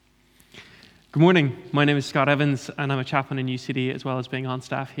Good morning. My name is Scott Evans, and I'm a chaplain in UCD, as well as being on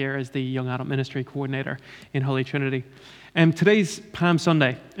staff here as the Young Adult Ministry Coordinator in Holy Trinity. Today's Palm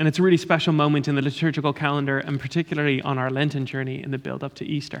Sunday, and it's a really special moment in the liturgical calendar, and particularly on our Lenten journey in the build-up to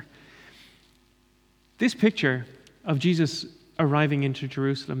Easter. This picture of Jesus arriving into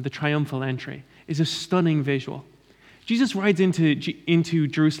Jerusalem, the triumphal entry, is a stunning visual. Jesus rides into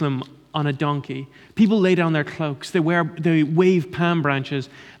Jerusalem on a donkey. People lay down their cloaks. They wave palm branches.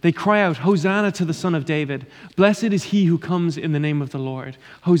 They cry out, "Hosanna to the Son of David. Blessed is he who comes in the name of the Lord.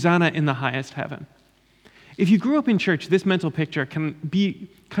 Hosanna in the highest heaven." If you grew up in church, this mental picture can be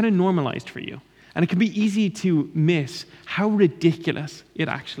kind of normalized for you. And it can be easy to miss how ridiculous it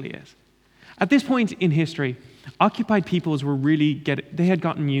actually is. At this point in history, occupied peoples were they had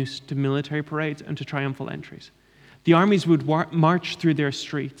gotten used to military parades and to triumphal entries. The armies would march through their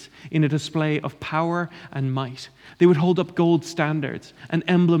streets in a display of power and might. They would hold up gold standards and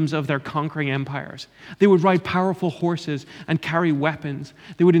emblems of their conquering empires. They would ride powerful horses and carry weapons.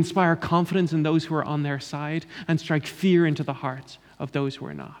 They would inspire confidence in those who are on their side and strike fear into the hearts of those who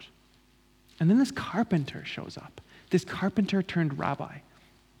are not. And then this carpenter shows up, this carpenter turned rabbi.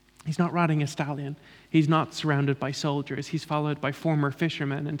 He's not riding a stallion. He's not surrounded by soldiers. He's followed by former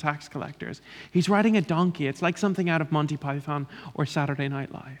fishermen and tax collectors. He's riding a donkey. It's like something out of Monty Python or Saturday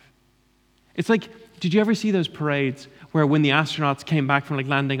Night Live. It's like, did you ever see those parades where when the astronauts came back from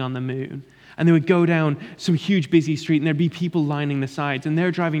landing on the moon, and they would go down some huge busy street and there'd be people lining the sides, and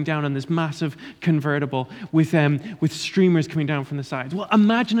they're driving down on this massive convertible with streamers coming down from the sides? Well,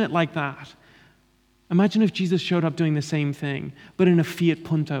 imagine it like that. Imagine if Jesus showed up doing the same thing, but in a Fiat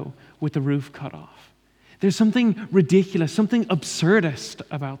Punto with the roof cut off. There's something ridiculous, something absurdist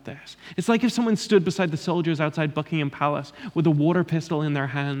about this. It's like if someone stood beside the soldiers outside Buckingham Palace with a water pistol in their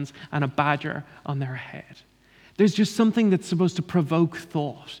hands and a badger on their head. There's just something that's supposed to provoke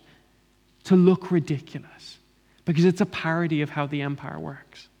thought, to look ridiculous, because it's a parody of how the empire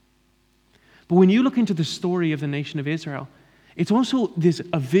works. But when you look into the story of the nation of Israel, it's also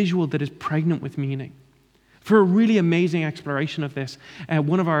a visual that is pregnant with meaning. For a really amazing exploration of this,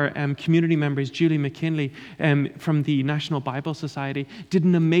 one of our community members, Julie McKinley, from the National Bible Society, did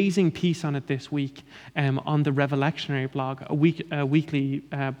an amazing piece on it this week on the Revelectionary blog, a weekly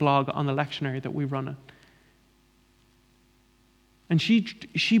blog on the lectionary that we run. And she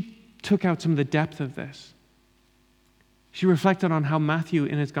took out some of the depth of this. She reflected on how Matthew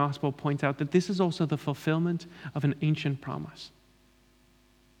in his gospel points out that this is also the fulfillment of an ancient promise.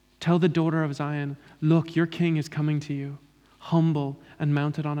 Tell the daughter of Zion, look, your king is coming to you, humble and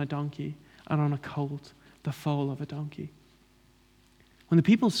mounted on a donkey and on a colt, the foal of a donkey. When the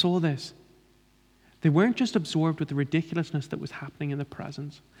people saw this, they weren't just absorbed with the ridiculousness that was happening in the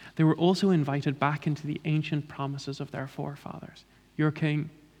present. They were also invited back into the ancient promises of their forefathers. Your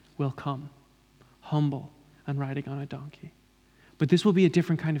king will come, humble and riding on a donkey. But this will be a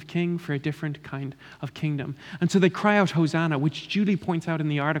different kind of king for a different kind of kingdom. And so they cry out Hosanna, which Julie points out in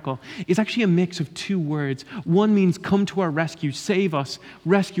the article, is actually a mix of two words. One means come to our rescue, save us,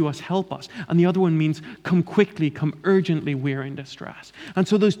 rescue us, help us. And the other one means come quickly, come urgently, we're in distress. And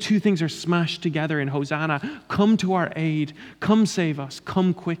so those two things are smashed together in Hosanna. Come to our aid, come save us,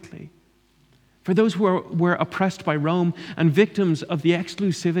 come quickly. For those who were oppressed by Rome and victims of the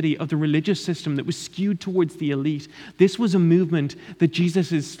exclusivity of the religious system that was skewed towards the elite, this was a movement that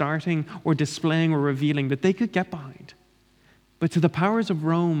Jesus is starting or displaying or revealing that they could get behind. But to the powers of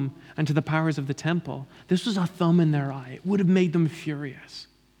Rome and to the powers of the temple, this was a thumb in their eye. It would have made them furious.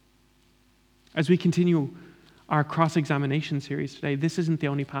 As we continue our cross-examination series today, this isn't the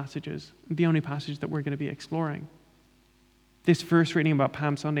only passage that we're going to be exploring. This first reading about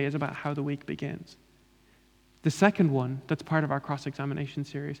Palm Sunday is about how the week begins. The second one, that's part of our cross-examination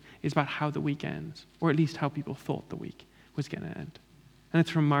series, is about how the week ends, or at least how people thought the week was going to end. And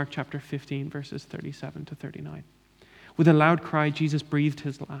it's from Mark chapter 15, verses 37 to 39. With a loud cry, Jesus breathed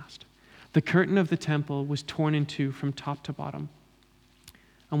his last. The curtain of the temple was torn in two from top to bottom.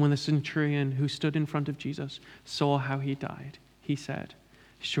 And when the centurion who stood in front of Jesus saw how he died, he said,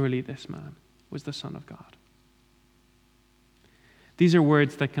 "Surely this man was the Son of God." These are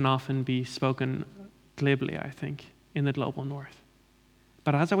words that can often be spoken glibly, I think, in the global north.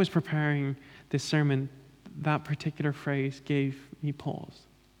 But as I was preparing this sermon, that particular phrase gave me pause.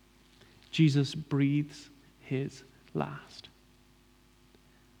 Jesus breathes his last.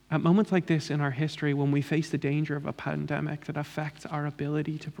 At moments like this in our history, when we face the danger of a pandemic that affects our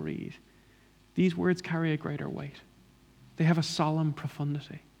ability to breathe, these words carry a greater weight. They have a solemn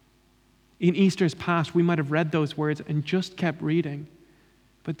profundity. In Easter's past, we might have read those words and just kept reading.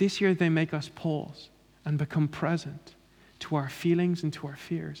 But this year, they make us pause and become present to our feelings and to our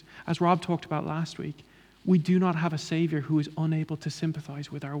fears. As Rob talked about last week, we do not have a Savior who is unable to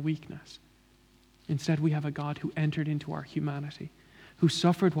sympathize with our weakness. Instead, we have a God who entered into our humanity, who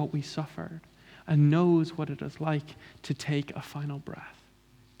suffered what we suffered, and knows what it is like to take a final breath,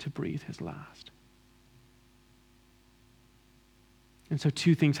 to breathe his last. And so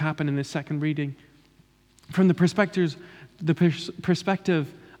two things happen in this second reading. From the perspective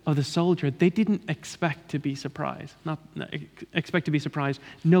of the soldier, they didn't expect to be surprised. Not expect to be surprised.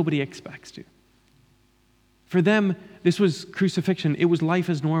 Nobody expects to. For them, this was crucifixion. It was life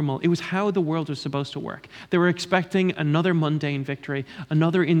as normal. It was how the world was supposed to work. They were expecting another mundane victory,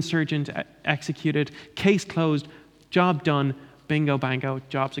 another insurgent executed, case closed, job done, bingo, bango,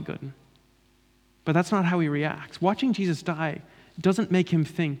 job's a good one. But that's not how he reacts. Watching Jesus die doesn't make him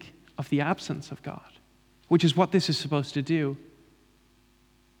think of the absence of God, which is what this is supposed to do.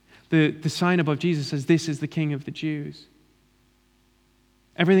 The sign above Jesus says, "This is the King of the Jews."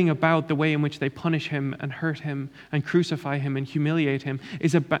 Everything about the way in which they punish him and hurt him and crucify him and humiliate him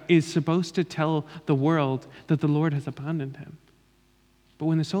is supposed to tell the world that the Lord has abandoned him. But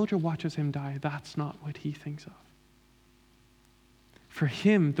when the soldier watches him die, that's not what he thinks of. For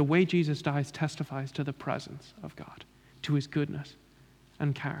him, the way Jesus dies testifies to the presence of God, to his goodness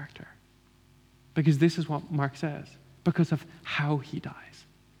and character. Because this is what Mark says, because of how he dies,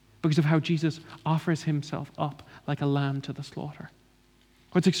 because of how Jesus offers himself up like a lamb to the slaughter.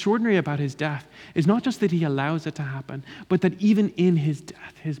 What's extraordinary about his death is not just that he allows it to happen, but that even in his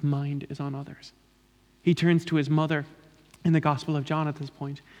death, his mind is on others. He turns to his mother in the Gospel of John at this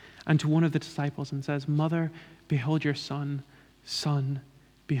point, and to one of the disciples and says, "Mother, behold your son. Son,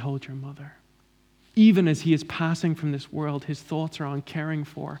 behold your mother." Even as he is passing from this world, his thoughts are on caring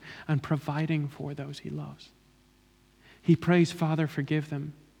for and providing for those he loves. He prays, "Father, forgive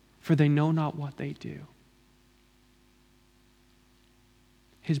them, for they know not what they do."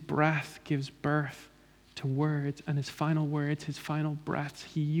 His breath gives birth to words, and his final words, his final breaths,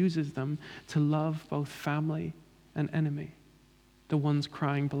 he uses them to love both family and enemy, the ones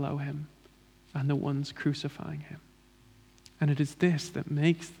crying below him and the ones crucifying him. And it is this that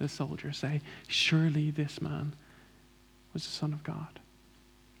makes the soldier say, "Surely this man was the Son of God."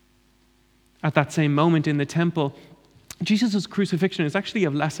 At that same moment in the temple, Jesus' crucifixion is actually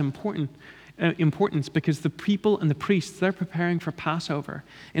of less importance because the people and the priests, they're preparing for Passover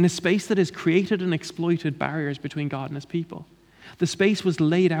in a space that has created and exploited barriers between God and his people. The space was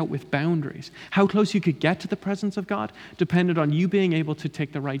laid out with boundaries. How close you could get to the presence of God depended on you being able to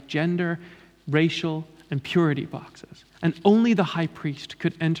tick the right gender, racial, and purity boxes. And only the high priest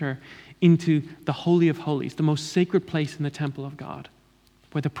could enter into the Holy of Holies, the most sacred place in the temple of God,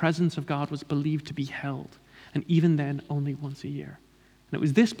 where the presence of God was believed to be held, and even then only once a year. And it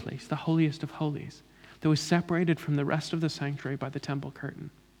was this place, the holiest of holies, that was separated from the rest of the sanctuary by the temple curtain.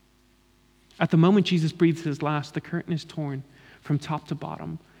 At the moment Jesus breathes his last, the curtain is torn from top to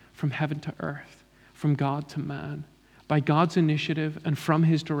bottom, from heaven to earth, from God to man. By God's initiative and from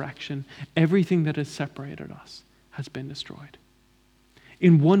his direction, everything that has separated us has been destroyed.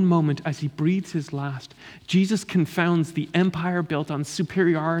 In one moment, as he breathes his last, Jesus confounds the empire built on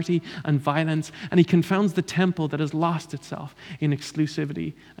superiority and violence, and he confounds the temple that has lost itself in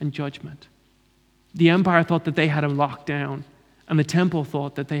exclusivity and judgment. The empire thought that they had him locked down, and the temple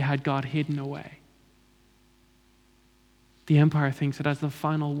thought that they had God hidden away. The empire thinks it has the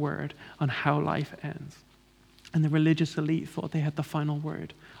final word on how life ends, and the religious elite thought they had the final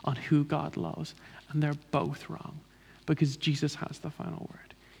word on who God loves, and they're both wrong. Because Jesus has the final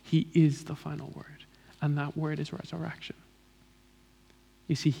word. He is the final word. And that word is resurrection.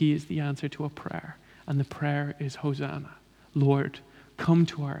 You see, he is the answer to a prayer. And the prayer is Hosanna. Lord, come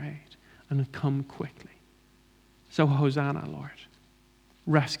to our aid and come quickly. So Hosanna, Lord.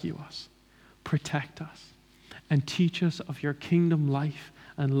 Rescue us. Protect us. And teach us of your kingdom life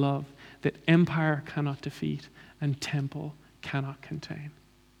and love that empire cannot defeat and temple cannot contain.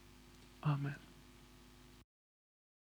 Amen.